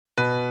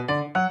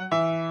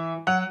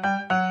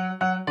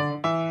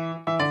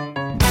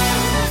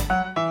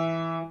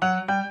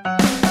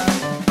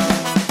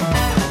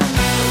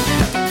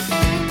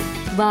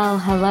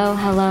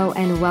Hello,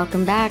 and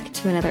welcome back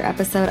to another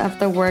episode of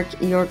the Work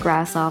Your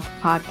Grass Off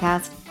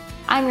podcast.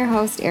 I'm your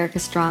host, Erica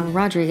Strong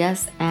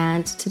Rodriguez,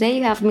 and today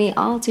you have me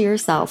all to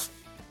yourself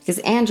because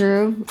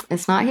Andrew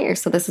is not here.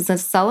 So this is a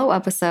solo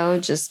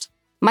episode, just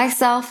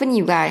myself and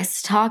you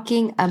guys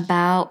talking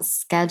about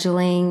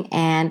scheduling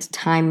and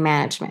time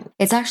management.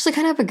 It's actually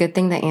kind of a good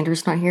thing that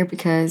Andrew's not here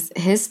because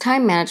his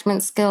time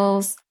management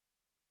skills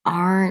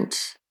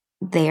aren't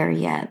there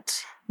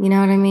yet. You know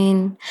what I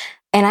mean?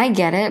 And I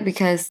get it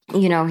because,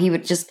 he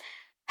would just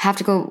have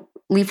to go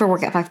leave for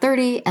work at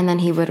 5:30 and then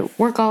he would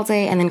work all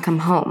day and then come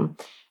home.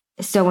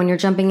 So when you're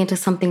jumping into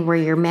something where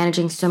you're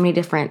managing so many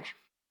different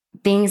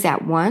things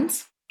at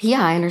once,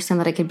 yeah, I understand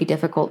that it could be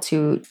difficult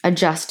to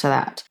adjust to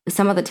that.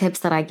 Some of the tips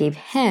that I gave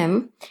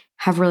him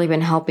have really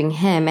been helping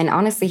him. And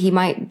honestly, he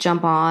might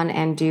jump on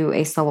and do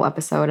a solo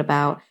episode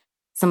about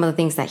some of the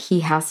things that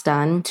he has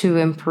done to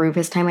improve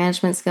his time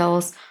management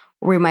skills.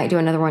 Or we might do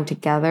another one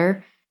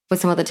together with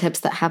some of the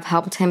tips that have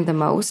helped him the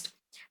most.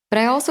 But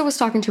I also was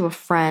talking to a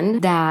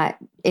friend that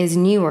is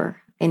newer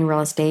in real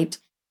estate,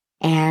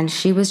 and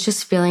she was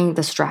just feeling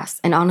the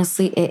stress. And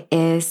honestly,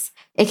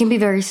 it can be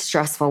very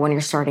stressful when you're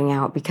starting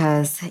out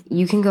because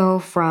you can go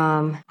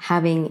from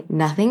having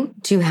nothing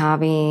to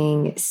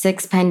having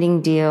 6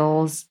 pending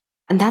deals.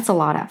 And that's a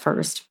lot at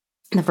first.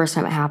 The first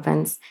time it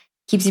happens,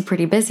 keeps you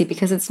pretty busy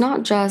because it's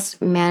not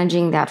just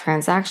managing that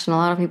transaction. A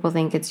lot of people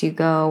think it's you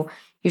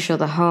show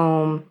the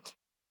home,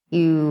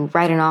 you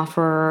write an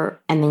offer,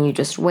 and then you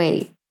just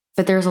wait.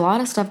 But there's a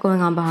lot of stuff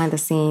going on behind the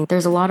scenes.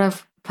 There's a lot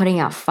of putting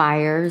out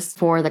fires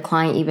before the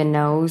client even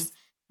knows.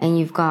 And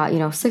you've got,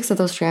 6 of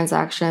those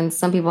transactions.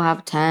 Some people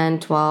have 10,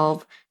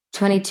 12,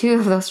 22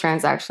 of those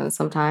transactions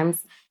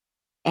sometimes.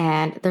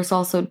 And there's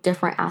also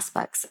different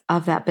aspects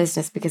of that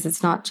business because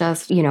it's not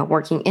just,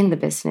 working in the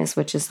business,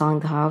 which is selling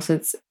the house.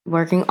 It's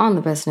working on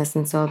the business.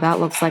 And so that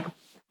looks like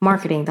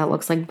marketing. That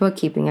looks like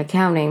bookkeeping,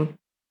 accounting,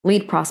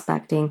 lead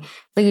prospecting,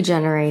 lead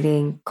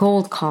generating,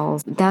 cold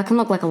calls. That can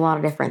look like a lot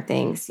of different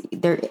things.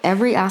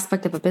 Every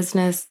aspect of a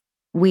business,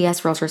 we as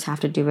realtors have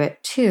to do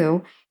it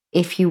too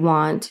if you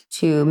want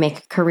to make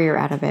a career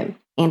out of it.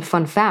 And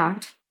fun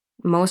fact,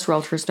 most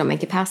realtors don't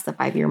make it past the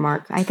 5-year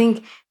mark. I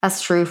think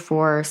that's true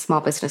for small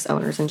business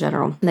owners in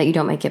general, that you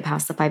don't make it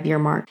past the 5-year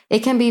mark. It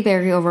can be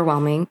very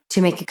overwhelming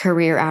to make a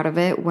career out of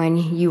it when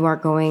you are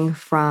going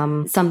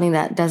from something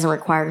that doesn't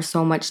require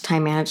so much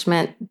time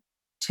management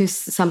to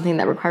something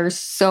that requires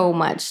so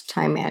much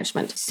time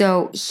management.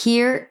 So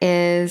here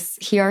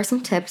are some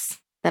tips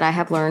that I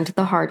have learned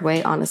the hard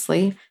way,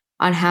 honestly,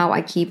 on how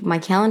I keep my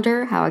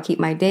calendar, how I keep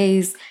my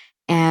days,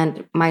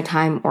 and my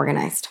time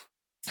organized.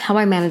 How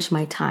I manage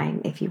my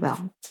time, if you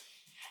will.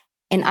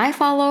 And I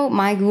follow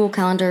my Google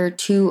Calendar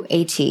to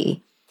a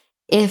T.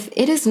 If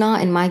it is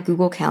not in my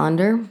Google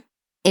Calendar,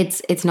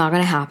 it's not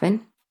going to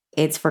happen.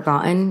 It's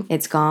forgotten,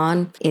 it's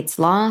gone, it's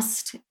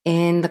lost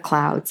in the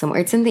cloud somewhere.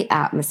 It's in the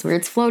atmosphere.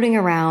 It's floating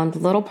around.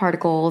 Little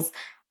particles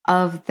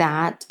of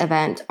that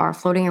event are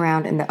floating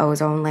around in the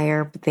ozone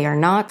layer, but they are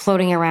not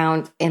floating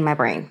around in my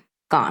brain.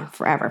 Gone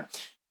forever.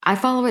 I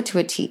follow it to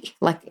a T,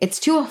 like it's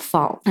to a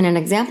fault. And an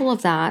example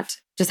of that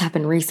just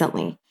happened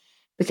recently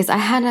because I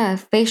had a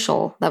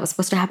facial that was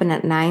supposed to happen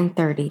at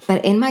 9:30,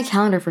 but in my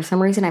calendar, for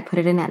some reason, I put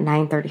it in at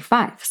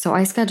 9:35. So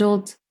I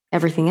scheduled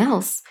everything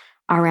else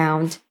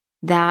around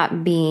that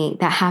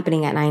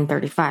happening at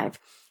 9:35.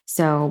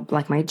 So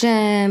like my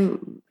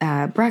gym,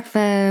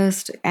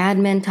 breakfast,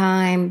 admin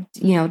time,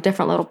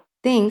 different little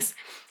things.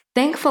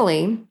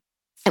 Thankfully,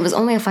 it was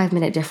only a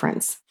 5-minute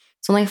difference.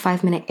 It's only a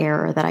 5-minute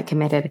error that I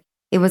committed.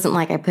 It wasn't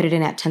like I put it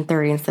in at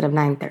 10:30 instead of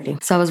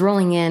 9:30. So I was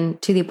rolling in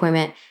to the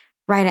appointment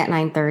right at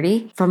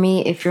 9:30. For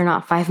me, if you're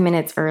not 5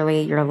 minutes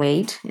early, you're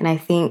late. And I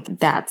think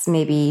that's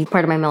maybe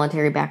part of my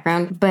military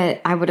background.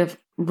 But I would have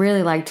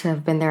really liked to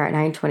have been there at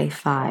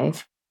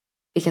 9:25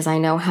 because I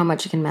know how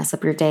much it can mess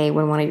up your day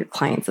when one of your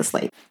clients is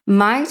late.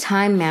 My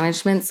time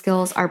management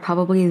skills are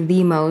probably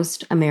the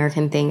most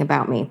American thing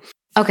about me.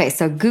 Okay,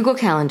 so Google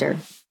Calendar.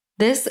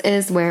 This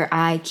is where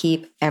I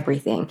keep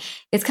everything.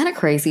 It's kind of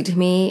crazy to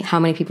me how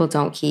many people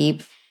don't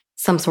keep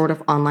some sort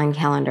of online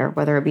calendar,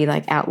 whether it be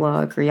like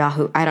Outlook or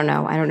Yahoo. I don't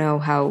know. I don't know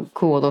how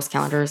cool those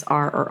calendars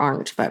are or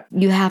aren't, but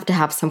you have to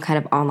have some kind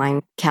of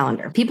online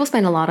calendar. People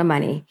spend a lot of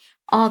money,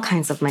 all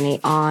kinds of money,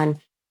 on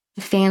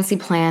fancy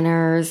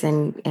planners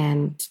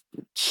and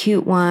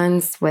cute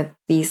ones with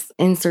these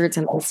inserts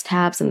and these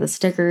tabs and the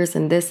stickers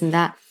and this and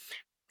that.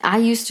 I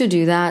used to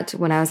do that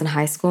when I was in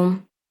high school,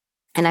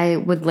 and I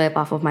would live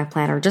off of my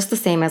planner just the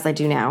same as I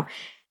do now.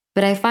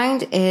 But I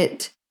find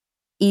it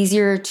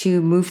easier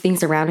to move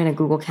things around in a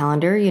Google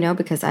Calendar,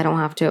 because I don't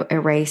have to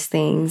erase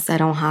things. I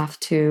don't have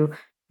to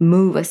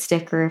move a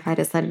sticker if I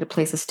decided to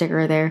place a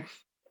sticker there.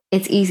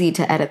 It's easy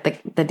to edit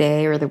the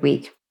day or the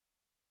week.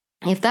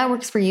 If that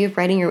works for you, if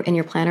writing in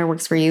your planner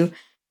works for you,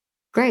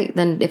 great.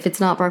 Then if it's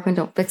not broken,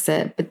 don't fix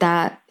it. But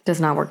that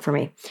does not work for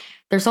me.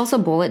 There's also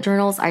bullet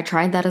journals. I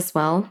tried that as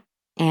well,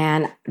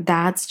 and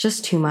that's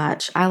just too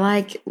much. I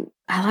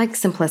like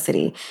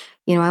simplicity.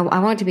 I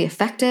want it to be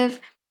effective.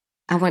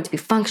 I want it to be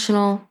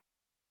functional.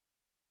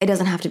 It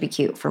doesn't have to be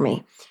cute for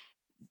me.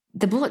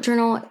 The bullet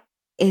journal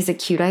is a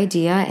cute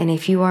idea. And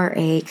if you are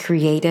a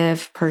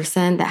creative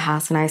person that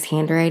has nice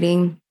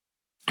handwriting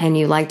and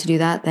you like to do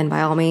that, then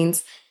by all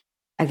means,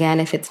 again,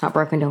 if it's not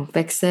broken, don't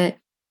fix it.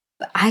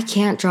 But I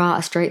can't draw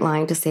a straight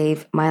line to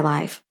save my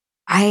life.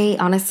 I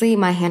honestly,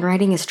 my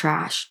handwriting is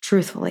trash.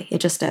 Truthfully, it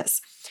just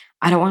is.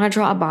 I don't want to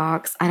draw a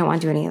box. I don't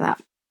want to do any of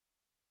that,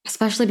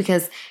 especially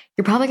because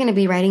you're probably going to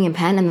be writing in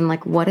pen. And then,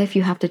 like, what if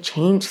you have to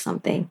change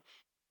something?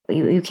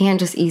 You can't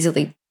just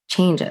easily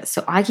change it.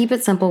 So I keep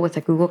it simple with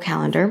a Google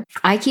Calendar.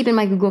 I keep in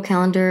my Google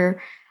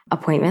Calendar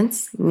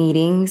appointments,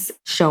 meetings,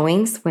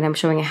 showings when I'm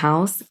showing a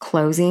house,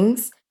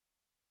 closings.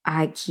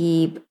 I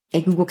keep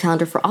a Google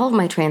Calendar for all of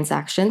my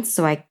transactions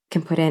so I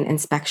can put in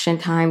inspection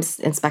times,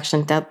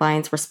 inspection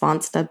deadlines,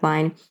 response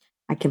deadline.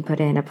 I can put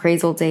in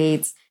appraisal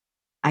dates.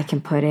 I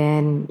can put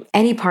in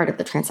any part of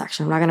the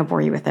transaction. I'm not going to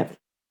bore you with it.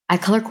 I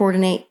color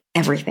coordinate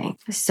everything.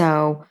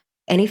 So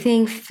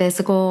anything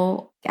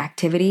physical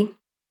activity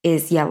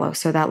is yellow.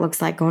 So that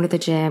looks like going to the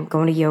gym,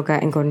 going to yoga,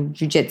 and going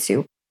to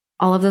jujitsu.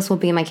 All of this will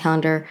be in my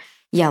calendar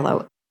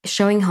yellow.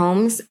 Showing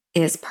homes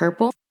is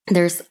purple.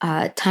 There's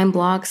time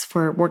blocks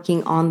for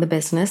working on the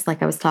business,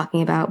 like I was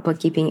talking about,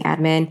 bookkeeping,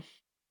 admin.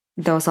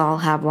 Those all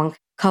have one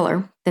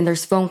color. Then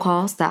there's phone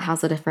calls that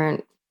has a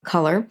different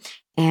color,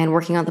 and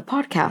working on the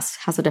podcast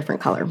has a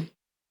different color.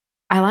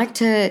 I like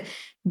to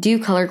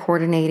do color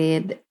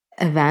coordinated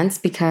events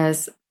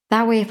because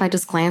that way, if I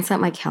just glance at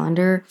my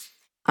calendar,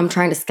 I'm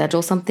trying to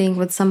schedule something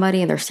with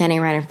somebody and they're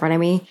standing right in front of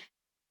me,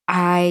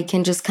 I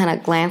can just kind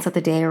of glance at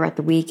the day or at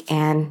the week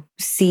and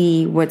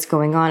see what's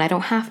going on. I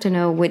don't have to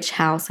know which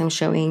house I'm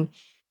showing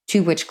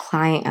to which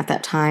client at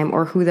that time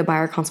or who the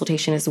buyer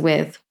consultation is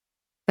with,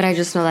 but I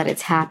just know that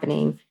it's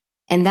happening.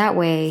 And that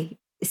way,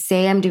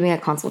 say I'm doing a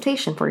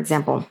consultation, for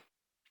example,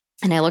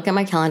 and I look at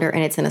my calendar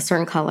and it's in a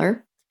certain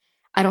color.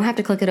 I don't have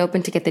to click it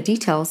open to get the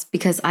details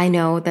because I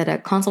know that a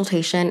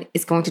consultation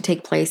is going to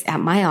take place at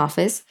my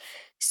office.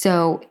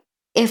 So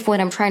if what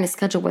I'm trying to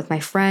schedule with my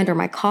friend or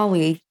my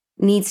colleague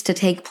needs to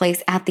take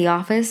place at the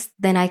office,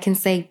 then I can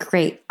say,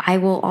 great, I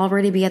will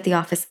already be at the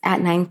office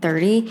at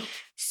 9:30.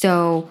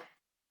 So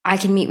I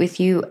can meet with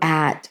you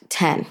at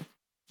 10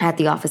 at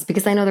the office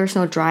because I know there's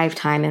no drive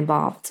time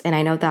involved. And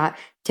I know that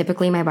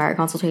typically my buyer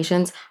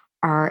consultations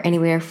are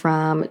anywhere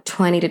from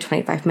 20 to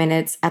 25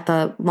 minutes, at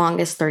the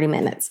longest 30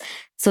 minutes.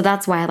 So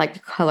that's why I like to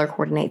color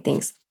coordinate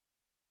things.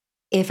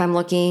 If I'm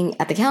looking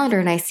at the calendar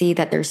and I see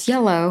that there's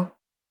yellow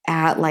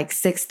at like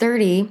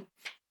 6:30,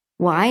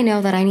 well, I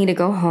know that I need to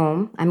go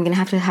home. I'm going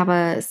to have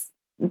a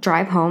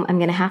drive home. I'm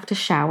going to have to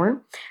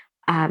shower.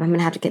 I'm going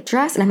to have to get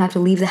dressed and I'm going to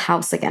have to leave the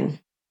house again.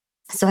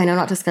 So I know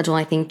not to schedule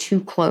anything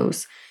too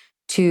close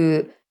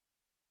to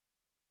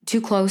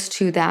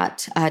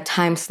that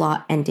time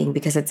slot ending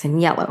because it's in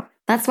yellow.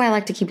 That's why I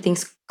like to keep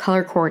things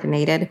color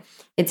coordinated.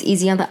 It's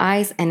easy on the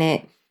eyes and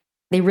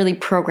they really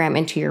program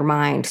into your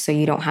mind so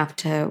you don't have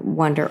to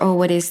wonder, oh,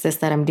 what is this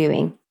that I'm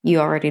doing? You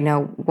already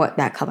know what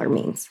that color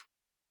means.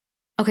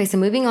 Okay, so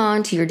moving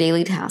on to your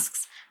daily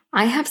tasks.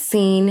 I have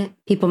seen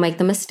people make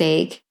the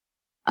mistake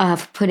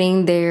of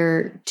putting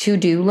their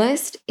to-do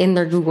list in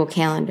their Google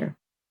Calendar.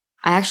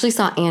 I actually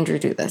saw Andrew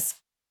do this.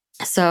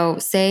 So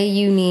say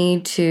you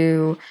need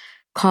to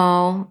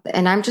call,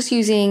 and I'm just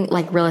using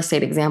like real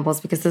estate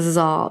examples because this is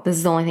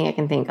the only thing I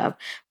can think of.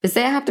 But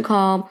say I have to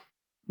call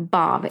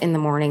Bob in the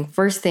morning,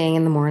 first thing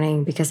in the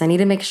morning, because I need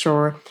to make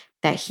sure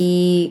that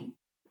he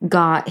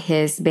got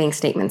his bank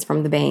statements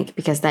from the bank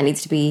because that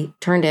needs to be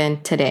turned in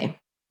today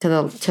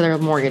to their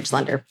mortgage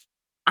lender.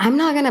 I'm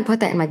not going to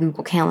put that in my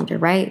Google Calendar,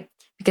 right?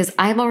 Because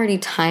I've already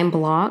time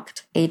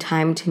blocked a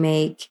time to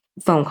make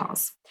phone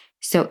calls.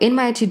 So in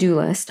my to-do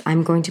list,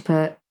 I'm going to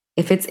put,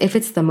 if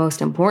it's the most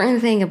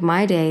important thing of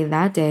my day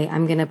that day,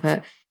 I'm going to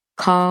put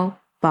call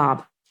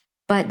Bob.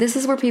 But this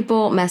is where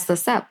people mess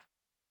this up.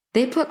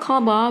 They put call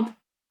Bob,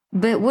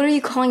 but what are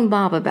you calling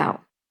Bob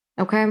about?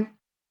 Okay?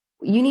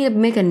 You need to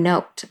make a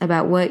note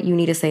about what you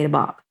need to say to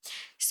Bob.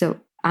 So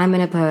I'm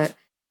going to put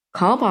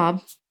call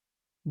Bob.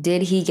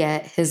 Did he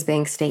get his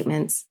bank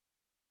statements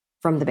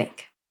from the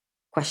bank?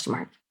 Question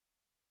mark.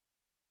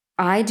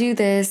 I do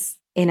this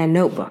in a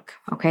notebook.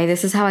 Okay.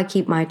 This is how I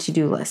keep my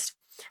to-do list.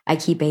 I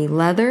keep a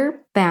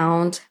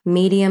leather-bound,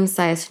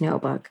 medium-sized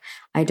notebook.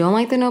 I don't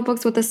like the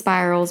notebooks with the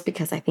spirals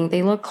because I think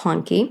they look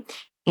clunky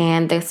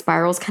and the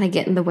spirals kind of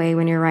get in the way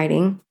when you're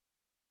writing.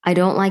 I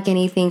don't like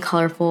anything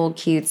colorful,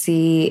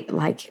 cutesy,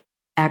 like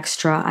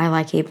extra. I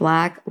like a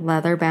black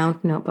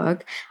leather-bound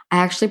notebook. I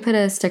actually put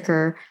a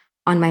sticker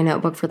on my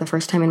notebook for the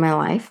first time in my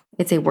life.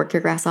 It's a Work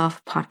Your Grass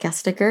Off podcast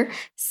sticker.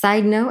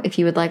 Side note, if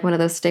you would like one of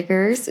those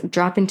stickers,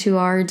 drop into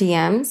our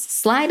DMs,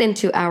 slide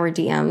into our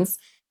DMs,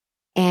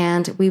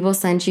 and we will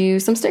send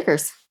you some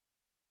stickers.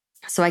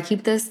 So I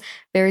keep this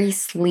very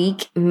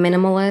sleek,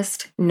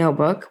 minimalist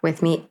notebook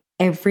with me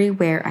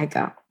everywhere I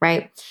go,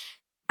 right?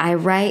 I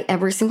write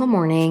every single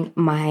morning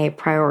my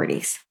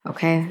priorities,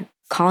 okay?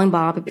 Calling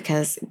Bob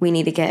because we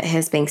need to get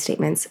his bank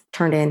statements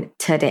turned in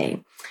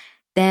today.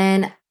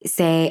 Then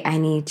say I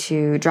need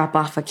to drop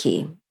off a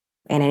key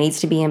and it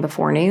needs to be in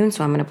before noon.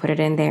 So I'm going to put it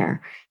in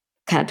there,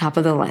 kind of top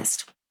of the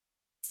list.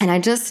 And I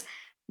just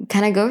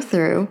kind of go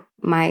through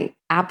my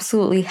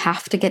absolutely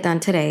have to get done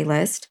today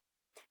list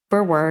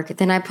for work.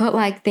 Then I put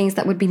like things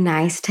that would be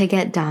nice to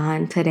get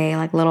done today,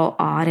 like little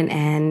odd and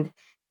end,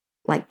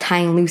 like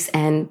tying loose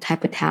end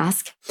type of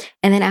task.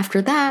 And then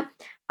after that,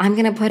 I'm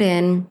going to put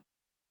in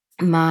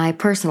my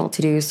personal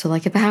to-dos. So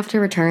like if I have to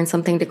return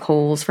something to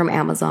Kohl's from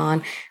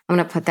Amazon, I'm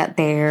going to put that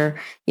there,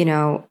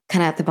 kind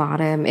of at the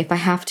bottom. If I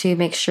have to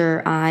make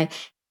sure I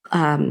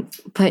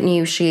put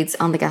new sheets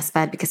on the guest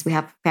bed because we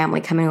have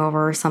family coming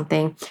over or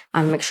something,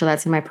 I'm gonna make sure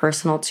that's in my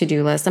personal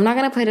to-do list. I'm not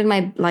going to put it in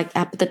my like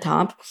up at the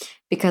top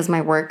because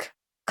my work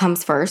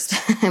comes first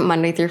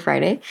Monday through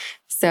Friday.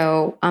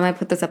 So I'm going to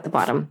put this at the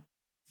bottom.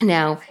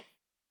 Now,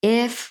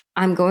 if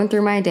I'm going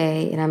through my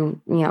day and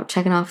I'm,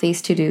 checking off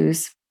these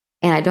to-dos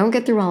and I don't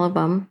get through all of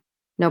them,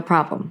 no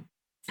problem.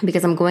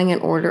 Because I'm going in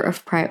order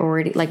of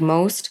priority, like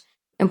most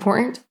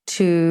important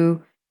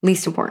to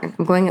least important.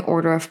 I'm going in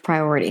order of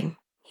priority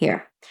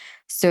here.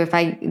 So if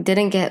I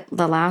didn't get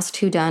the last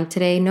 2 done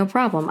today, no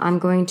problem. I'm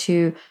going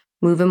to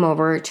move them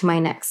over to my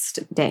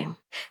next day.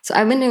 So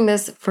I've been doing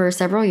this for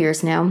several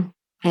years now.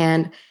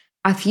 And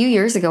a few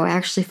years ago, I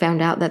actually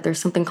found out that there's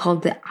something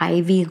called the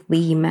Ivy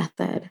Lee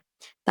method.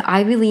 The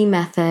Ivy Lee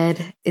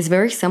method is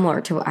very similar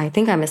to, I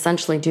think I'm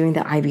essentially doing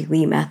the Ivy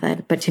Lee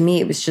method, but to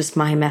me, it was just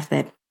my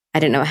method. I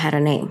didn't know it had a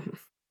name.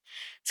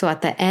 So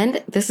at the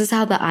end, this is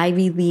how the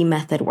Ivy Lee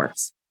method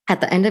works. At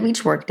the end of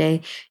each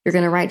workday, you're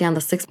going to write down the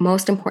 6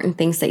 most important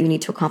things that you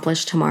need to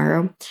accomplish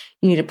tomorrow.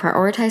 You need to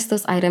prioritize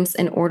those items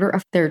in order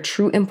of their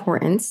true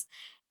importance.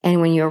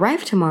 And when you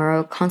arrive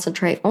tomorrow,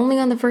 concentrate only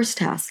on the first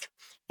task.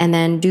 And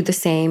then do the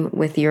same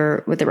with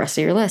the rest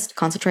of your list.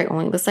 Concentrate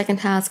only on the second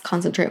task,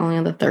 concentrate only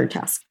on the third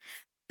task.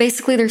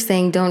 Basically, they're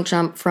saying don't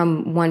jump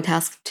from one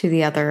task to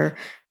the other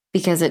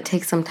because it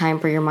takes some time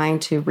for your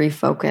mind to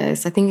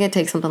refocus. I think it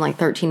takes something like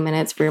 13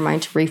 minutes for your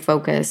mind to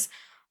refocus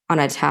on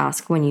a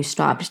task when you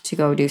stopped to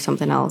go do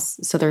something else.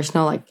 So there's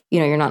no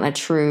you're not in a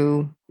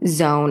true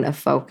zone of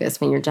focus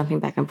when you're jumping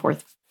back and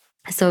forth.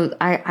 So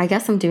I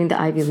guess I'm doing the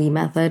Ivy Lee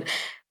method,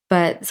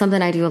 but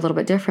something I do a little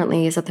bit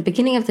differently is at the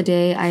beginning of the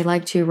day, I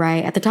like to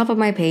write at the top of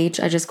my page,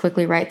 I just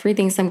quickly write 3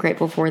 things I'm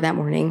grateful for that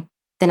morning.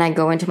 Then I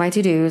go into my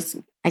to-dos.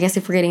 I guess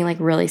if we're getting like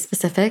really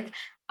specific,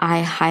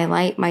 I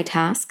highlight my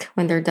task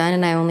when they're done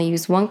and I only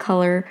use one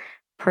color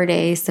per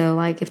day. So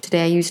like if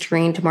today I used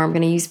green, tomorrow I'm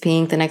going to use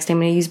pink, the next day I'm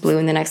going to use blue,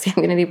 and the next day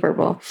I'm going to do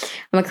purple.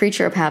 I'm a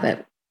creature of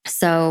habit.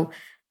 So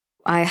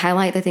I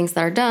highlight the things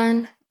that are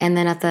done. And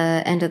then at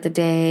the end of the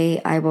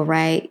day, I will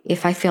write,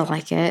 if I feel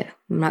like it,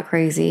 I'm not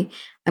crazy,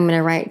 I'm going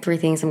to write 3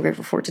 things I'm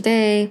grateful for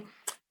today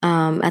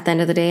at the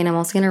end of the day. And I'm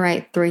also going to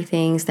write 3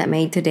 things that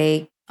made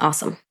today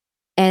awesome.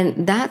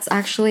 And that's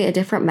actually a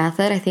different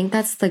method. I think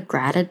that's the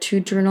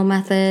gratitude journal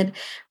method,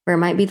 or it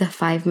might be the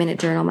 5-minute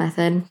journal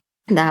method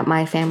that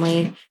my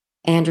family,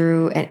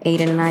 Andrew and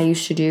Aiden and I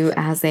used to do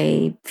as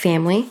a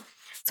family.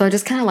 So I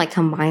just kind of like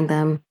combine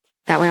them.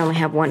 That way I only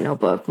have one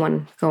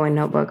go-in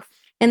notebook.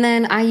 And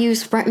then I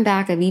use front and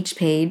back of each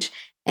page.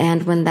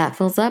 And when that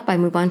fills up, I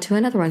move on to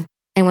another one.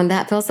 And when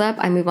that fills up,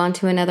 I move on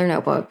to another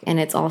notebook. And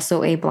it's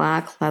also a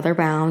black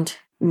leather-bound,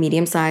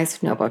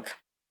 medium-sized notebook.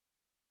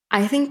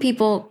 I think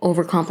people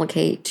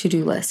overcomplicate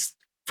to-do lists.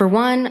 For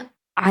one,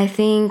 I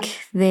think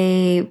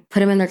they put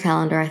them in their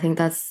calendar. I think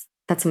that's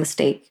a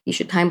mistake. You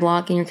should time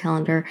block in your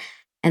calendar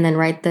and then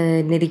write the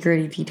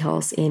nitty-gritty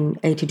details in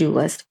a to-do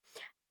list.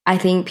 I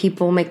think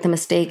people make the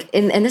mistake,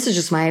 and this is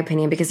just my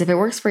opinion, because if it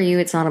works for you,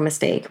 it's not a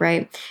mistake,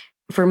 right?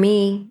 For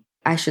me,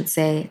 I should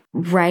say,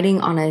 writing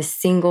on a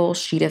single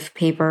sheet of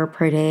paper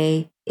per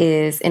day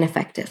is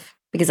ineffective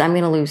because I'm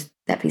going to lose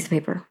that piece of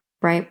paper,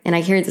 right? And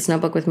I carry this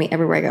notebook with me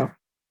everywhere I go.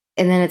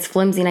 And then it's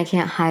flimsy and I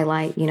can't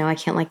highlight, I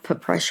can't like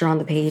put pressure on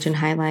the page and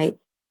highlight.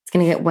 It's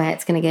going to get wet.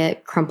 It's going to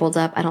get crumpled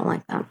up. I don't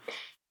like that.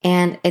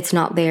 And it's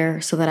not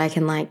there so that I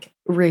can like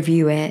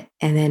review it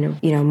and then,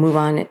 move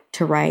on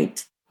to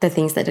write the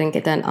things that didn't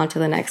get done onto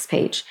the next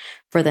page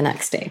for the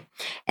next day.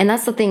 And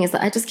that's the thing, is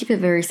that I just keep it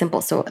very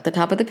simple. So at the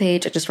top of the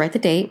page, I just write the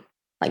date,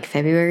 like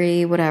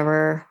February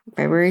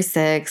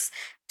 6th,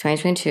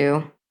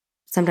 2022.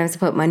 Sometimes I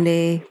put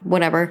Monday,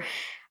 whatever.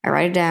 I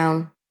write it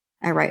down.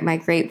 I write my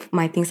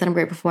things that I'm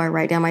grateful for. I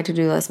write down my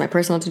to-do list, my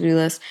personal to-do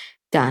list,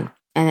 done.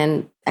 And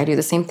then I do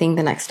the same thing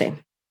the next day.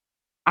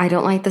 I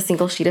don't like the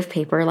single sheet of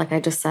paper, like I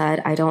just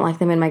said. I don't like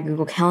them in my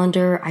Google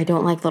Calendar. I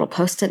don't like little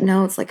Post-it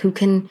notes. Like who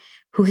can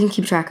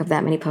keep track of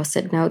that many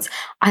Post-it notes?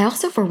 I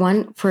also,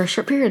 for a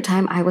short period of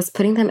time, I was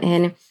putting them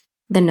in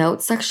the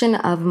notes section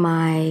of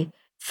my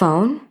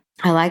phone.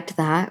 I liked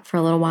that for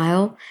a little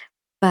while,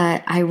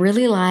 but I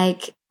really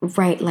like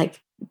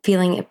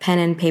feeling a pen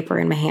and paper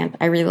in my hand.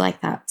 I really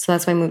like that. So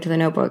that's why I moved to the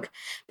notebook.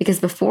 Because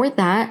before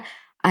that,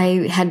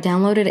 I had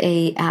downloaded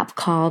a app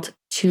called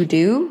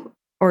To-Do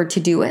or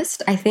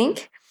Todoist, I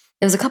think.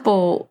 There was a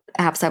couple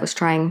apps I was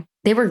trying.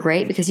 They were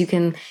great because you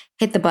can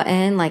hit the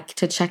button like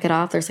to check it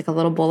off. There's like a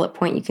little bullet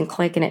point you can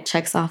click and it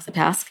checks off the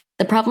task.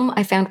 The problem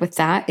I found with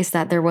that is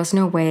that there was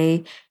no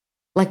way,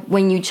 like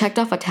when you checked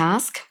off a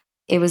task,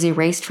 it was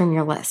erased from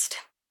your list.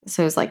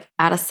 So it was like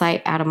out of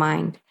sight, out of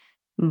mind.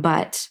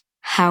 But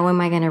how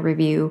am I going to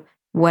review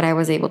what I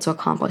was able to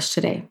accomplish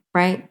today,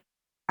 right?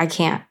 I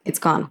can't. It's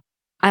gone.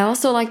 I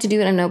also like to do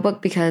it in a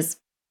notebook because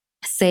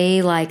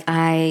say like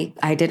I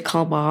did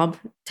call Bob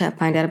to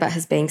find out about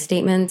his bank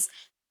statements.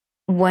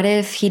 What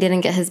if he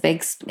didn't get his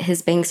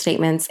bank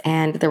statements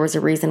and there was a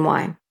reason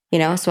why?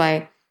 So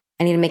I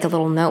need to make a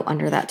little note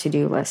under that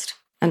to-do list,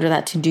 under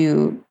that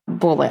to-do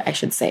bullet, I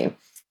should say.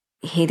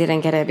 He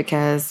didn't get it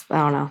because I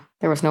don't know,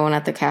 there was no one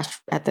at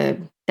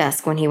the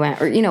desk when he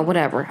went, or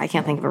whatever. I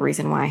can't think of a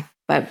reason why,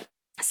 but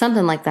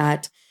something like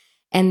that.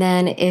 And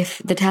then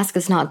if the task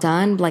is not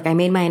done, like I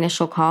made my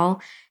initial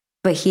call,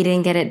 but he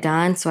didn't get it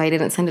done, so I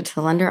didn't send it to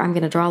the lender, I'm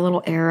going to draw a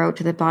little arrow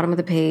to the bottom of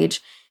the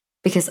page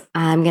because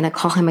I'm going to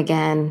call him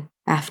again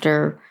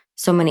after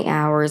so many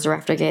hours or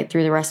after I get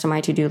through the rest of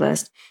my to-do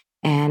list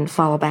and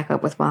follow back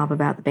up with Bob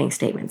about the bank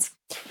statements.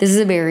 This is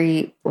a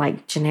very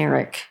like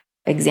generic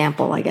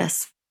example, I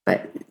guess,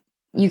 but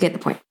you get the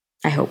point,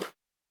 I hope.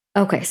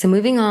 Okay, so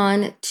moving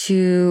on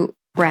to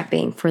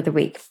prepping for the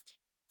week.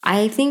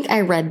 I think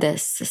I read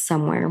this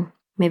somewhere.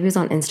 Maybe it was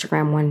on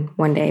Instagram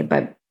one day,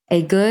 but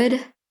a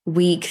good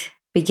week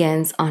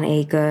begins on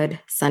a good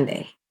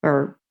Sunday,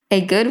 or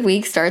a good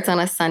week starts on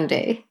a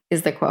Sunday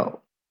is the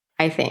quote,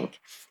 I think.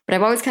 But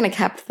I've always kind of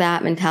kept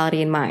that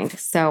mentality in mind.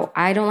 So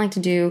I don't like to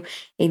do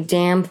a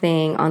damn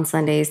thing on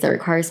Sundays that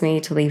requires me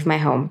to leave my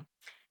home,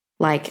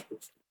 like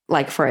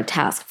for a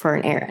task, for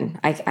an errand.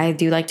 I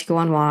do like to go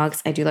on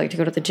walks. I do like to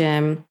go to the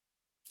gym.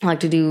 I like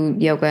to do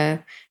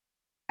yoga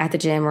at the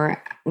gym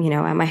or,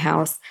 at my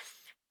house.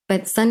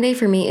 But Sunday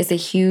for me is a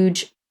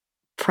huge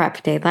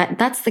prep day.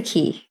 That's the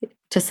key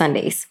to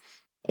Sundays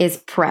is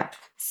prep.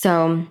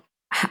 So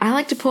I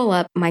like to pull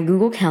up my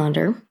Google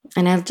Calendar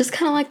and I just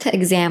kind of like to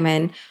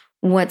examine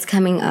what's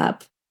coming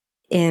up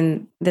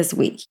in this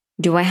week.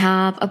 Do I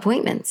have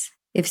appointments?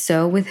 If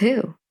so, with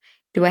who?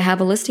 Do I have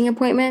a listing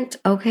appointment?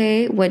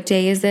 Okay, what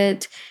day is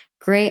it?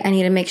 Great. I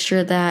need to make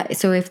sure that,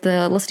 so if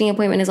the listing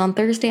appointment is on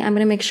Thursday, I'm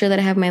going to make sure that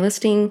I have my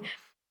listing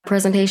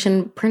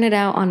presentation printed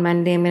out on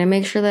Monday. I'm going to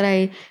make sure that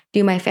I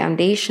do my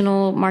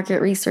foundational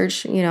market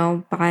research,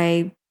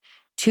 by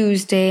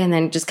Tuesday and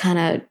then just kind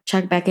of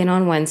check back in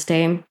on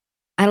Wednesday.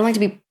 I don't like to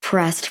be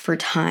pressed for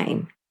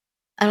time.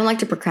 I don't like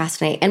to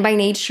procrastinate. And by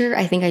nature,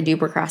 I think I do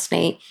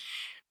procrastinate.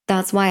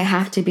 That's why I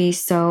have to be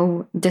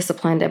so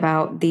disciplined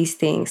about these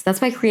things. That's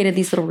why I created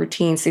these little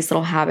routines, these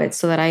little habits,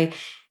 so that I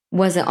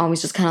wasn't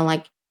always just kind of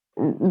like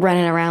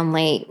running around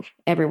late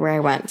everywhere I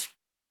went.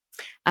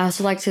 I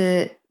also like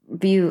to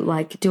view,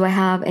 like, do I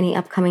have any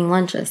upcoming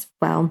lunches?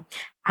 Well,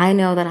 I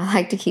know that I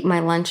like to keep my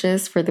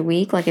lunches for the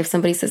week. Like if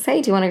somebody says,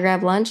 hey, do you want to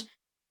grab lunch?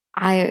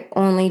 I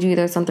only do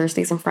those on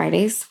Thursdays and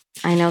Fridays.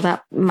 I know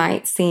that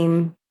might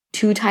seem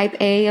too type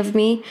A of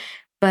me,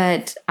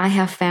 but I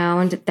have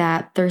found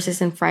that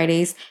Thursdays and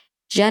Fridays,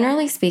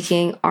 generally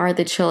speaking, are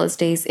the chillest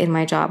days in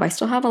my job. I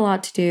still have a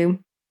lot to do,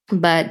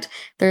 but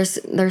there's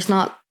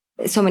not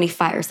so many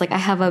fires. Like I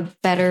have a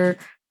better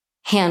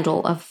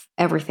handle of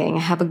everything.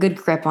 I have a good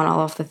grip on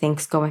all of the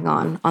things going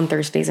on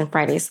Thursdays and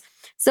Fridays.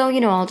 So,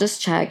 I'll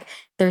just check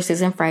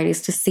Thursdays and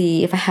Fridays to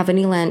see if I have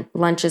any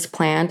lunches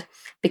planned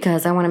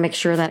because I want to make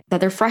sure that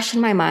they're fresh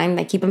in my mind.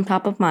 I keep them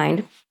top of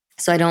mind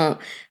so I don't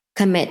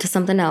commit to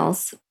something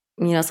else.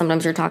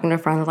 Sometimes you're talking to a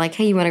friend like,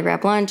 hey, you want to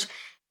grab lunch?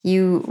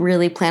 You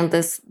really planned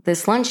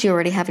this lunch you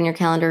already have in your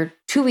calendar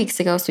 2 weeks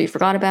ago, so you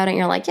forgot about it. And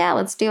you're like, yeah,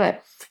 let's do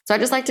it. So I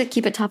just like to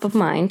keep it top of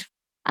mind.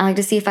 I like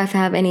to see if I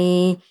have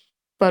any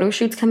photo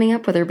shoots coming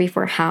up, whether it be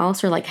for a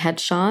house or like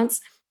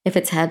headshots. If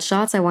it's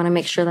headshots, I want to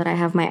make sure that I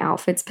have my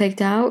outfits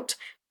picked out.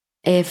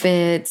 If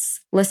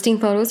it's listing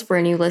photos for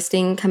a new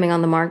listing coming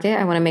on the market,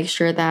 I want to make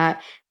sure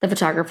that the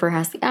photographer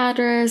has the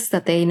address,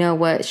 that they know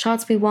what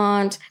shots we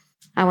want.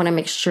 I want to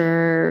make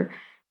sure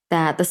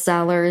that the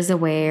seller is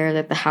aware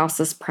that the house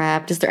is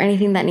prepped. Is there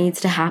anything that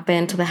needs to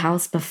happen to the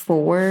house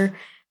before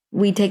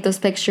we take those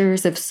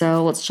pictures? If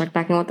so, let's check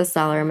back in with the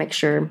seller and make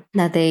sure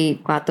that they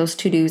got those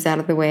to-dos out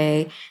of the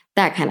way,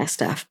 that kind of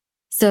stuff.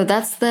 So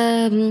that's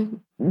the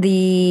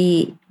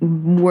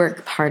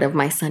work part of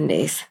my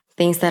Sundays,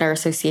 things that are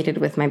associated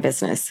with my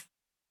business.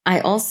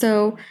 I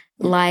also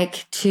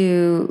like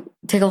to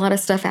take a lot of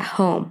stuff at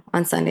home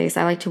on Sundays.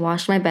 I like to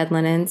wash my bed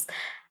linens.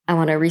 I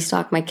want to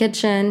restock my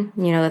kitchen,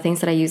 the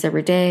things that I use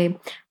every day.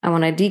 I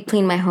want to deep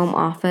clean my home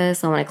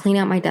office. I want to clean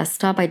out my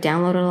desktop. I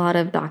downloaded a lot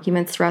of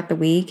documents throughout the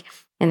week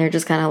and they're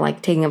just kind of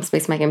like taking up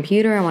space on my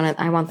computer.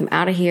 I want them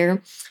out of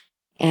here.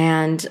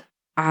 And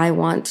I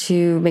want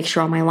to make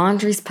sure all my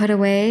laundry's put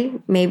away,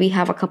 maybe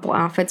have a couple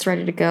outfits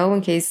ready to go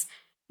in case,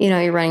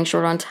 you're running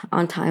short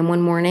on time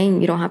one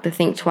morning. You don't have to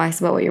think twice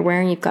about what you're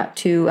wearing. You've got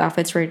 2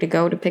 outfits ready to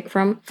go to pick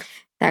from,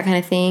 that kind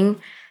of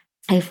thing.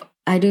 If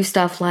I do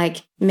stuff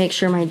like make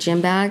sure my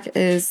gym bag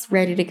is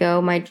ready to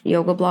go, my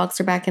yoga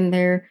blocks are back in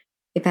there.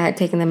 If I had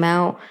taken them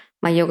out,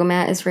 my yoga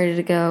mat is ready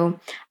to go.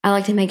 I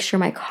like to make sure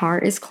my car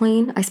is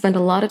clean. I spend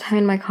a lot of time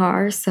in my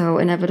car, so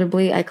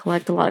inevitably I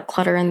collect a lot of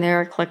clutter in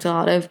there. I collect a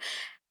lot of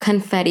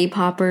confetti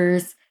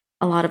poppers,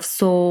 a lot of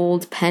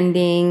sold,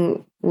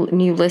 pending,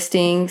 new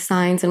listing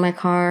signs in my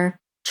car,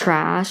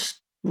 trash,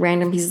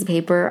 random pieces of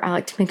paper. I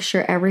like to make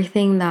sure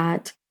everything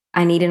that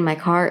I need in my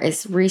car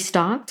is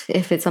restocked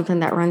if it's something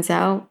that runs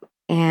out.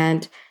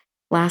 And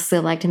lastly,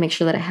 I like to make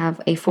sure that I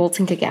have a full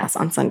tank of gas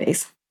on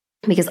Sundays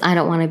because I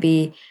don't want to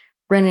be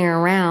running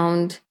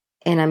around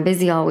and I'm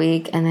busy all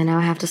week and then now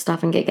I have to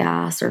stop and get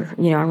gas or,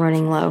 I'm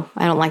running low.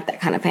 I don't like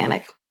that kind of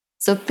panic.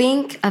 So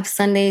think of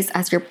Sundays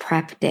as your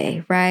prep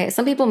day, right?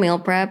 Some people meal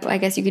prep. I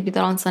guess you could do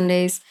that on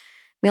Sundays.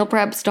 Meal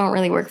preps don't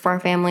really work for our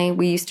family.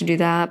 We used to do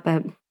that,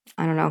 but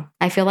I don't know.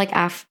 I feel like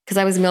because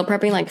I was meal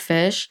prepping like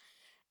fish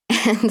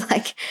and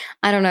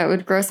I don't know, it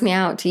would gross me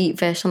out to eat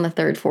fish on the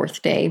third,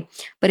 fourth day.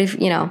 But if,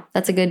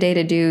 that's a good day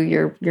to do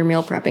your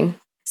meal prepping.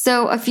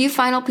 So a few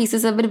final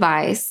pieces of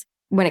advice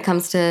when it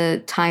comes to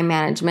time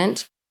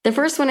management. The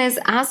first one is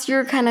as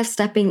you're kind of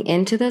stepping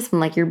into this,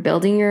 when you're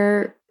building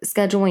your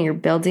schedule and you're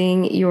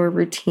building your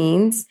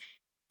routines,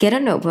 get a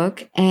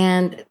notebook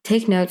and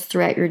take notes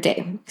throughout your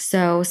day.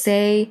 So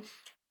say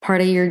part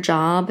of your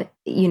job,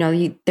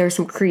 there's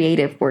some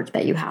creative work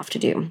that you have to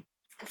do.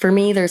 For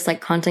me, there's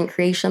content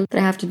creation that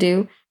I have to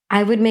do.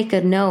 I would make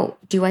a note.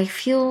 Do I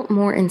feel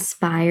more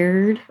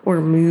inspired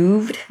or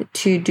moved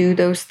to do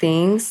those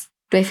things?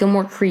 Do I feel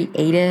more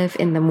creative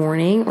in the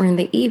morning or in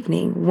the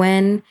evening?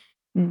 When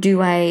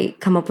do I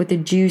come up with the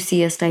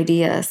juiciest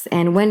ideas?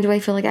 And when do I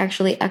feel like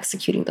actually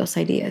executing those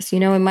ideas? It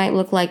might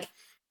look like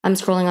I'm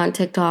scrolling on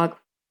TikTok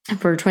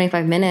for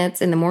 25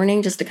 minutes in the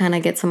morning just to kind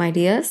of get some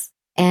ideas.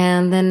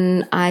 And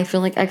then I feel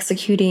like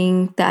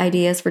executing the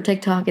ideas for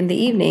TikTok in the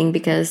evening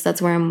because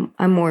that's where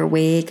I'm more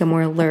awake, I'm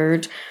more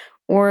alert,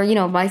 or,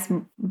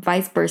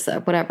 vice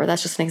versa, whatever.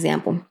 That's just an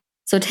example.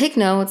 So take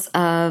notes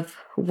of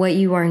what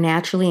you are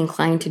naturally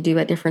inclined to do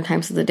at different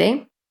times of the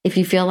day. If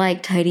you feel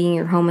like tidying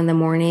your home in the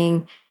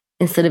morning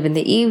instead of in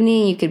the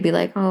evening, you could be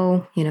like,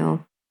 oh,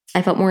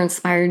 I felt more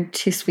inspired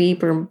to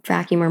sweep or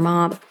vacuum or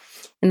mop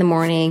in the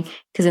morning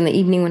because in the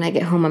evening when I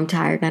get home, I'm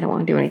tired and I don't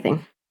want to do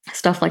anything.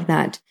 Stuff like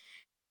that.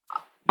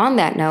 On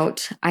that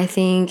note, I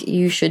think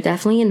you should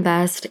definitely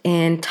invest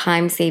in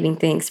time-saving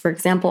things. For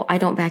example, I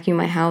don't vacuum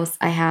my house.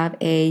 I have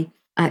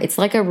it's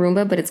like a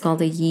Roomba, but it's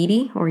called a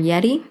Yeti or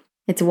Yeti.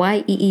 It's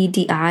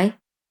Yeedi,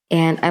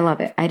 and I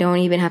love it. I don't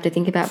even have to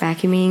think about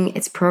vacuuming.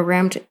 It's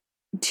programmed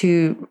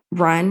to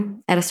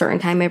run at a certain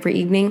time every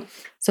evening.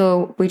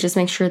 So we just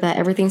make sure that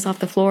everything's off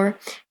the floor,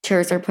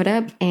 chairs are put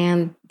up,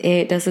 and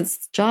it does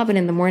its job. And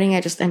in the morning,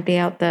 I just empty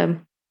out the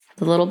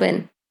little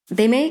bin.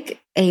 They make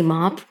a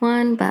mop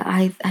one, but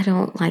I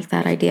don't like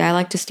that idea. I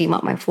like to steam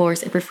up my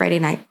floors every Friday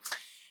night.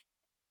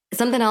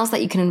 Something else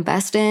that you can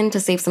invest in to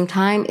save some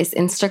time is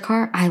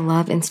Instacart. I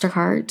love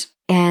Instacart.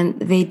 And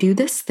they do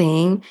this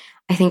thing,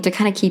 I think, to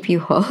kind of keep you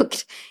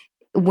hooked.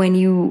 When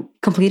you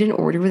complete an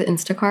order with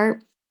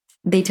Instacart,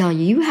 they tell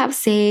you you have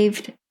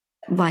saved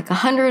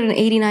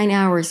 189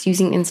 hours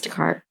using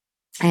Instacart.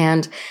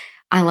 And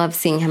I love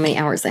seeing how many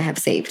hours I have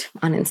saved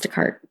on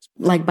Instacart,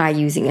 by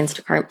using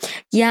Instacart.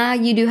 Yeah,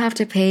 you do have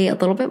to pay a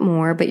little bit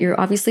more, but you're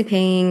obviously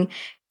paying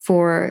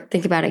for,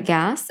 think about it,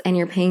 gas, and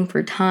you're paying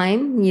for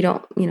time. You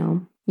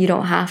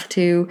don't have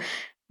to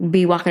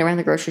be walking around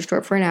the grocery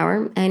store for an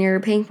hour, and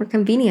you're paying for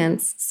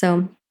convenience.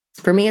 So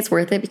for me, it's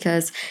worth it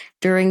because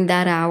during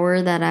that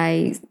hour that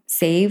I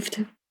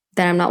saved,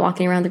 that I'm not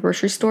walking around the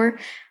grocery store,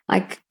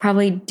 I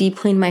probably deep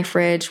cleaned my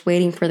fridge,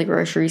 waiting for the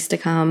groceries to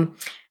come.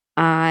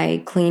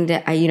 I cleaned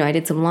it. I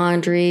did some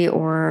laundry,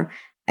 or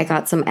I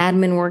got some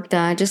admin work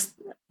done, just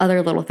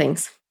other little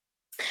things.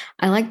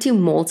 I like to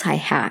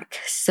multi-hack.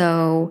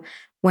 So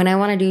when I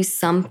want to do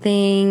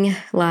something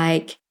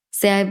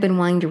say I've been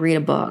wanting to read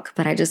a book,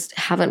 but I just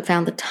haven't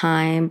found the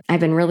time. I've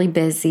been really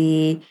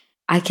busy.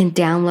 I can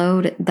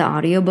download the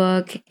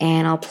audiobook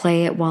and I'll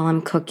play it while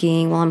I'm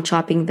cooking, while I'm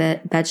chopping the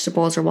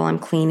vegetables, or while I'm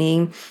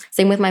cleaning.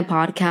 Same with my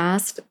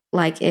podcast.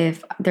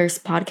 If there's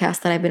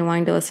podcasts that I've been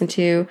wanting to listen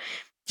to,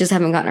 just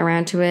haven't gotten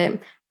around to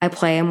it, I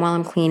play them while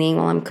I'm cleaning,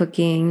 while I'm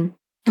cooking,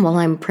 while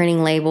I'm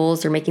printing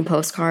labels or making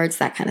postcards,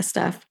 that kind of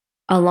stuff.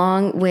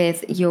 Along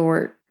with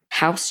your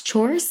house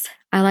chores,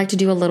 I like to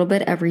do a little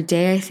bit every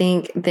day. I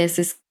think this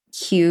is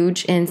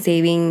huge in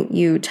saving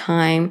you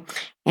time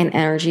and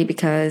energy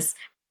because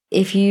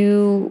if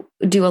you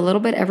do a little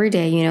bit every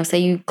day, say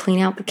you clean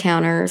out the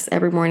counters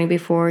every morning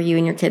before you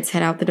and your kids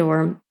head out the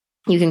door,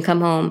 you can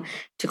come home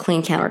to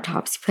clean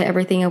countertops. You put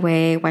everything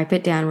away, wipe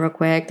it down real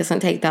quick. Doesn't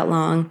take that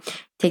long.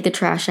 Take the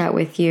trash out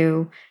with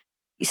you.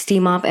 You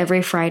steam up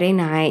every Friday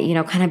night,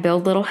 kind of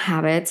build little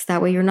habits.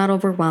 That way you're not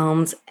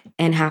overwhelmed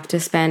and have to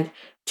spend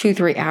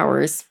 2-3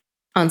 hours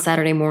on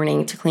Saturday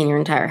morning to clean your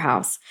entire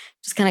house.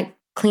 Just kind of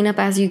clean up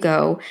as you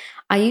go.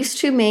 I used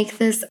to make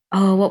this,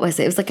 what was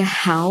it? It was like a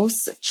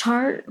house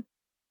chart,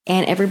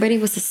 and everybody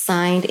was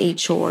assigned a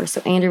chore.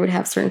 So Andrew would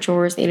have certain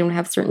chores, Aiden would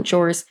have certain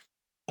chores,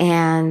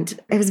 and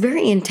it was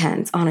very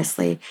intense,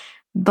 honestly.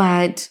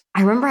 But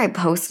I remember I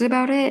posted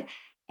about it,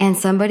 and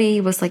somebody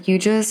was like, you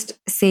just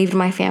saved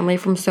my family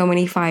from so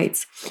many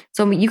fights.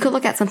 So you could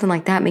look at something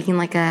like that,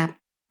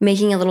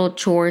 making a little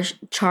chore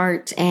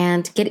chart,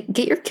 and get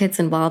your kids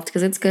involved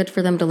because it's good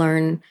for them to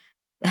learn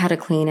how to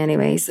clean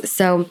anyways.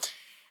 So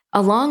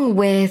along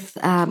with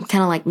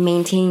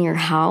maintaining your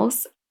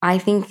house, I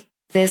think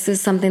this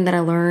is something that I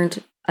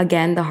learned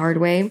again the hard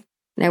way.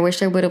 And I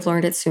wish I would have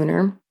learned it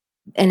sooner.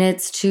 And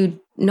it's to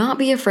not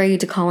be afraid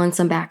to call in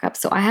some backup.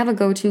 So I have a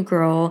go-to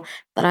girl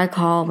that I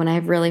call when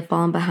I've really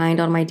fallen behind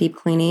on my deep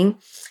cleaning.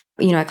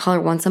 I call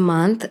her once a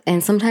month.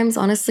 And sometimes,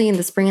 honestly, in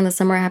the spring and the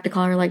summer, I have to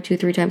call her like 2,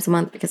 3 times a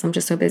month because I'm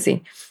just so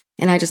busy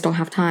and I just don't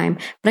have time.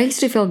 But I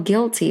used to feel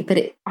guilty.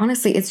 But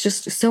honestly, it's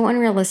just so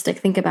unrealistic.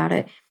 Think about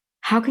it.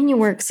 How can you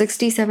work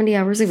 60, 70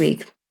 hours a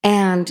week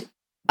and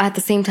at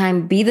the same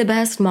time be the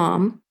best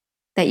mom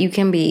that you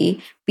can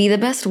be the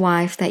best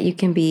wife that you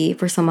can be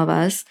for some of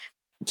us,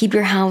 keep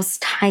your house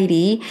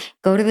tidy,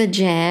 go to the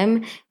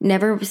gym,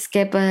 never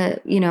skip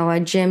a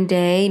gym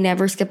day,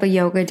 never skip a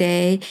yoga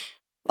day,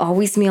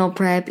 always meal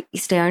prep,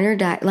 stay on your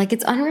diet. Like,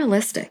 it's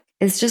unrealistic.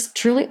 It's just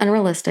truly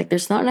unrealistic.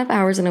 There's not enough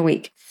hours in a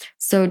week.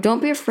 So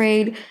don't be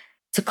afraid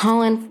to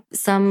call in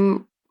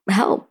some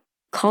help,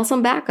 call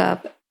some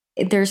backup.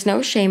 There's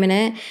no shame in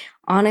it.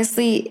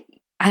 Honestly,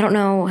 I don't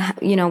know,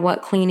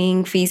 what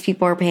cleaning fees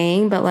people are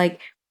paying, but like,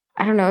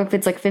 I don't know if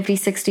it's like $50,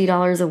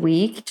 $60 a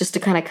week just to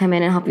kind of come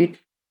in and help you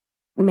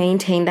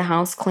maintain the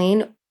house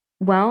clean.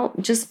 Well,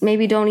 just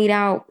maybe don't eat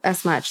out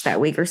as much that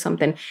week or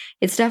something.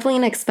 It's definitely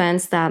an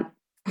expense that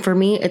for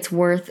me, it's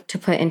worth to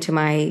put into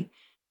my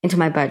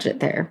budget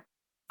there.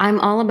 I'm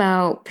all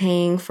about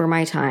paying for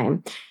my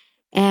time.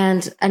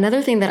 And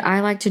another thing that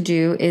I like to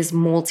do is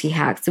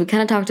multi-hack. So we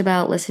kind of talked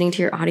about listening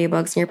to your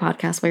audiobooks and your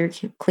podcast while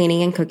you're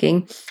cleaning and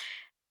cooking.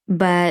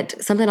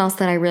 But something else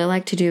that I really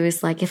like to do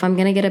is, like, if I'm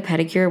going to get a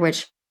pedicure,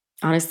 which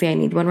honestly I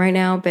need one right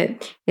now,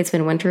 but it's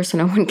been winter, so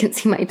no one can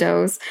see my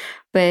toes.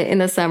 But in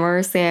the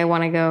summer, say I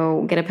want to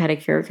go get a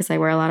pedicure because I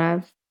wear a lot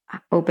of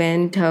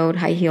open-toed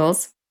high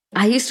heels.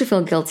 I used to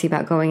feel guilty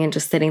about going and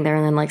just sitting there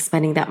and then like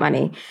spending that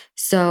money.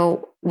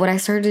 So what I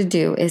started to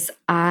do is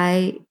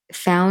I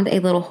found a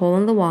little hole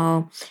in the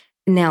wall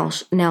nail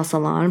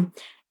salon,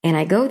 and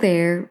I go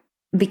there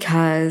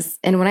because,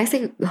 and when I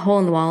say hole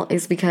in the wall,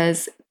 is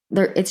because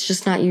it's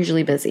just not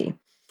usually busy.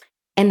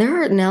 And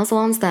there are nail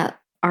salons that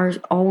are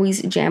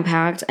always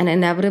jam-packed, and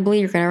inevitably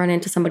you're going to run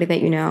into somebody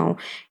that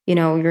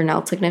your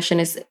nail technician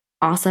is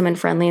awesome and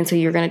friendly, and so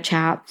you're going to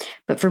chat.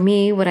 But for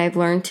me, what I've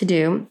learned to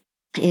do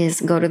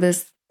is go to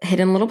this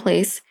hidden little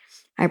place.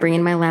 I bring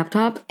in my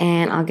laptop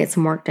and I'll get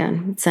some work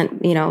done.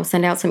 Send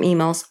out some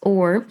emails,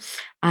 or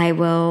I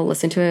will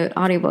listen to an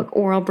audiobook,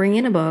 or I'll bring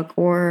in a book,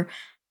 or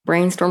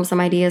brainstorm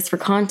some ideas for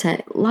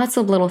content. Lots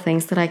of little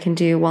things that I can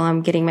do while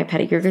I'm getting my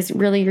pedicure, because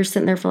really you're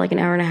sitting there for like an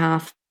hour and a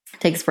half.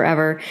 It takes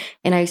forever.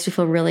 And I used to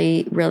feel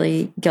really,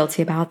 really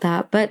guilty about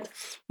that. But,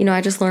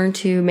 I just learned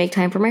to make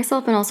time for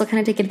myself and also kind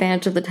of take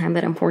advantage of the time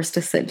that I'm forced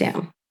to sit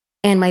down.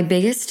 And my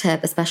biggest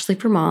tip, especially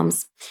for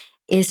moms,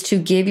 is to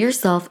give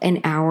yourself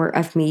an hour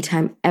of me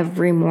time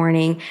every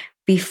morning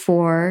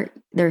before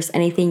there's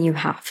anything you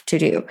have to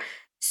do.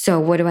 So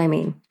what do I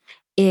mean?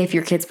 If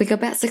your kids wake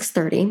up at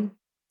 6:30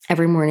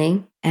 every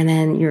morning, and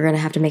then you're going to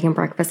have to make them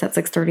breakfast at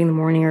 6:30 in the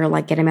morning, or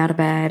like get them out of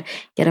bed,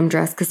 get them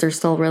dressed because they're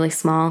still really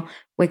small,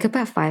 wake up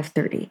at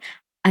 5:30.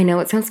 I know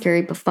it sounds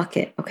scary, but fuck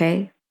it,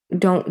 okay?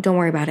 Don't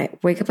worry about it.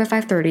 Wake up at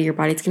 5:30. Your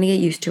body's going to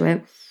get used to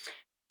it.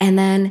 And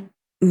then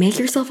make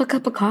yourself a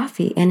cup of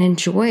coffee and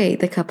enjoy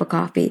the cup of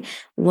coffee.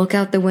 Look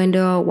out the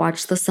window,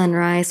 watch the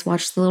sunrise,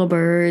 watch the little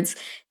birds,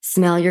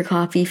 smell your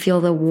coffee,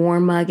 feel the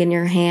warm mug in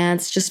your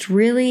hands. Just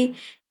really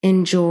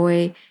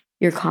enjoy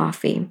your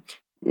coffee.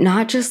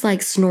 Not just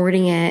like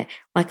snorting it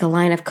like a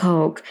line of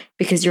Coke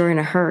because you're in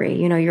a hurry.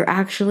 You're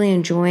actually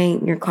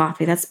enjoying your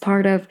coffee. That's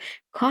part of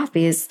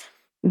coffee is,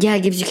 yeah,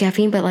 it gives you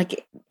caffeine, but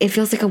like it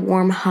feels like a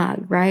warm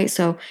hug, right?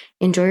 So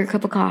enjoy your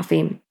cup of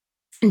coffee.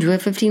 Do a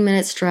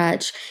 15-minute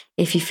stretch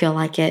if you feel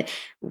like it.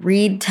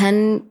 Read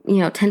 10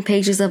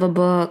 pages of a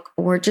book,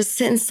 or just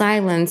sit in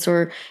silence,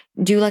 or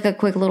do like a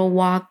quick little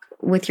walk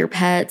with your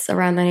pets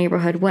around the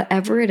neighborhood.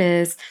 Whatever it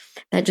is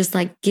that just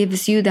like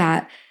gives you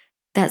that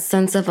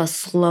sense of a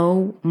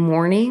slow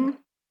morning,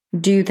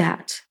 do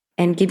that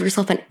and give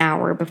yourself an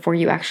hour before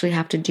you actually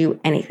have to do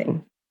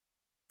anything.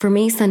 For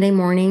me, Sunday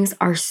mornings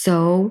are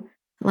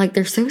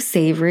they're so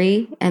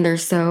savory and they're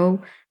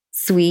so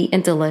sweet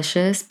and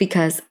delicious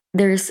because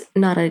there's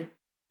not a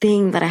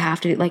thing that I have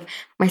to do. Like,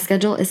 my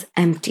schedule is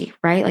empty,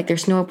 right? Like,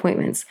 there's no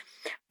appointments.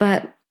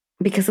 But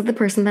because of the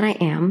person that I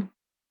am,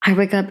 I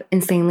wake up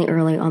insanely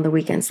early on the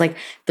weekends. Like,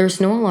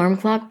 there's no alarm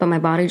clock, but my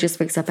body just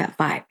wakes up at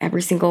 5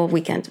 every single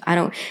weekend.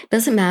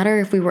 Doesn't matter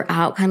if we were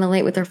out kind of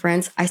late with our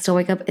friends, I still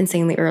wake up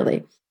insanely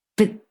early.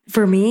 But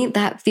for me,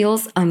 that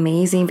feels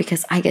amazing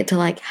because I get to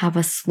like have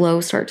a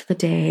slow start to the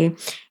day.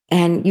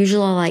 And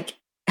usually I'll like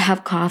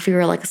have coffee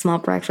or like a small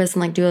breakfast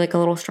and like do like a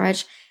little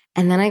stretch.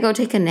 And then I go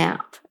take a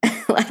nap.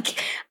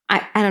 Like,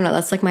 I don't know.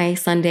 That's like my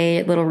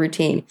Sunday little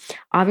routine.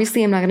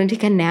 Obviously, I'm not going to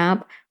take a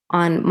nap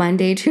on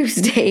Monday,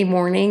 Tuesday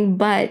morning,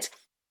 but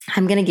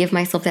I'm going to give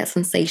myself that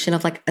sensation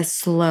of like a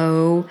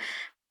slow,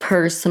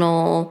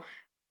 personal,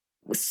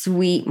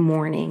 sweet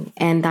morning.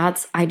 And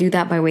I do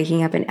that by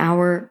waking up an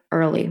hour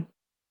early.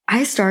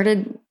 I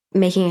started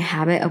making a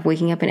habit of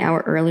waking up an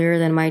hour earlier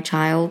than my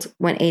child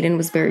when Aiden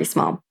was very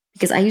small,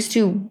 because I used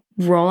to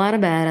roll out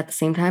of bed at the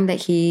same time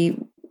that he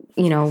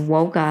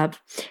woke up,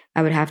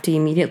 I would have to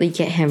immediately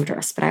get him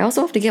dressed. But I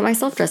also have to get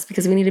myself dressed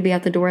because we need to be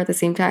at the door at the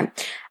same time.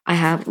 I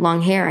have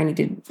long hair I need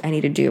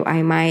to do.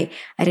 I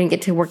didn't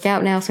get to work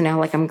out now, so now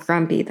like I'm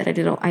grumpy that I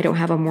don't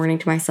have a morning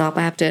to myself.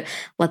 I have to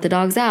let the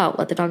dogs out,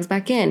 let the dogs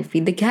back in,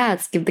 feed the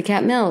cats, give the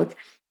cat milk.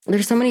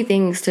 There's so many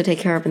things to take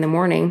care of in the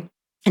morning.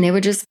 And it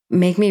would just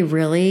make me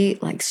really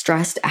like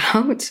stressed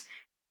out,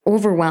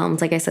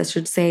 overwhelmed, like I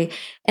should say.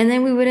 And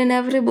then we would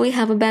inevitably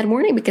have a bad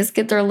morning because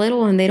kids are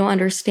little and they don't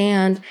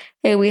understand,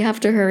 hey, we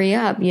have to hurry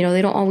up. They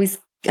don't always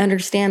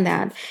understand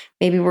that.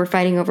 Maybe we're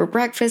fighting over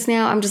breakfast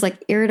now. I'm just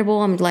like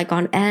irritable. I'm like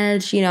on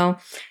edge.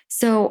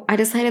 So I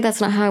decided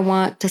that's not how I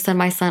want to send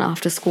my son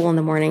off to school in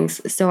the mornings.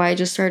 So I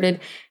just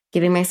started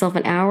giving myself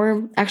an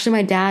hour. Actually,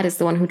 my dad is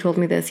the one who told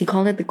me this. He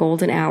called it the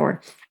golden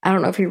hour. I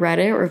don't know if he read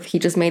it or if he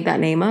just made that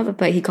name up,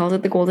 but he called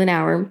it the golden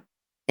hour.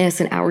 And it's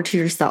an hour to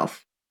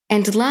yourself.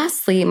 And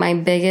lastly, my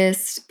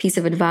biggest piece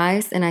of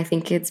advice, and I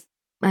think it's,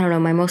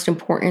 my most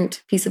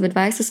important piece of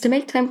advice is to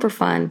make time for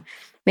fun.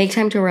 Make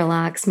time to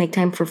relax, make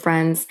time for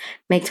friends,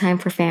 make time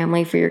for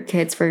family, for your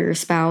kids, for your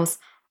spouse.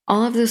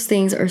 All of those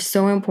things are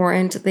so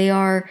important. They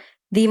are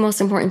the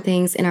most important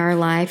things in our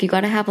life. You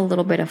got to have a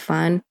little bit of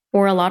fun,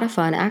 or a lot of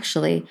fun,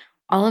 actually.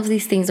 All of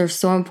these things are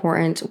so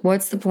important.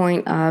 What's the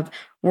point of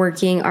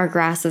working our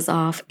grasses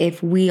off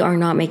if we are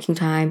not making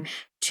time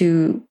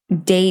to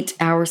date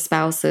our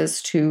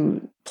spouses,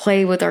 to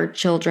play with our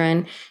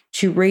children,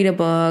 to read a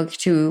book,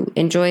 to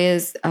enjoy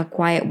a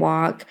quiet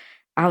walk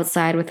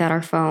outside without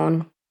our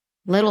phone?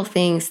 Little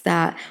things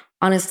that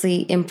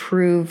honestly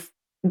improve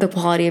the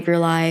quality of your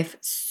life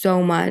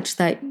so much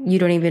that you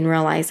don't even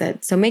realize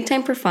it. So make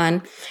time for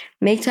fun.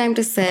 Make time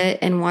to sit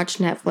and watch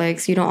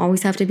Netflix. You don't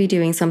always have to be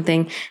doing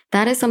something.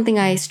 That is something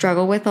I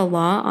struggle with a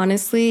lot.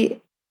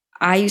 Honestly,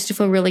 I used to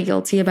feel really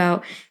guilty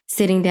about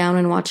sitting down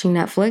and watching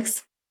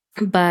Netflix.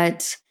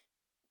 And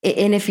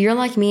if you're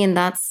like me and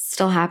that's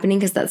still happening,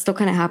 because that still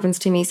kind of happens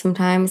to me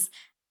sometimes,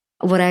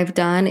 what I've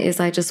done is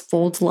I just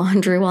fold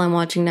laundry while I'm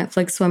watching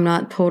Netflix. So I'm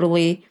not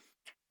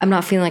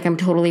feeling like I'm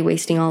totally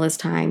wasting all this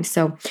time.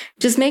 So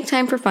just make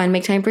time for fun,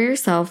 make time for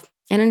yourself,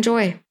 and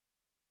enjoy.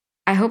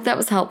 I hope that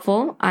was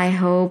helpful. I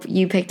hope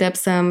you picked up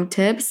some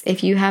tips.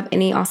 If you have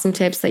any awesome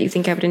tips that you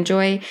think I would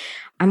enjoy,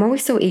 I'm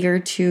always so eager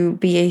to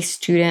be a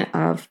student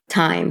of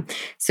time.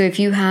 So if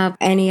you have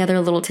any other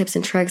little tips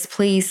and tricks,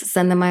 please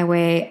send them my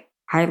way.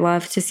 I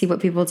love to see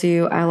what people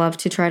do. I love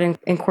to try to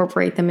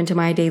incorporate them into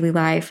my daily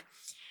life.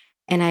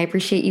 And I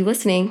appreciate you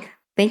listening.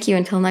 Thank you.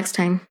 Until next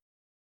time.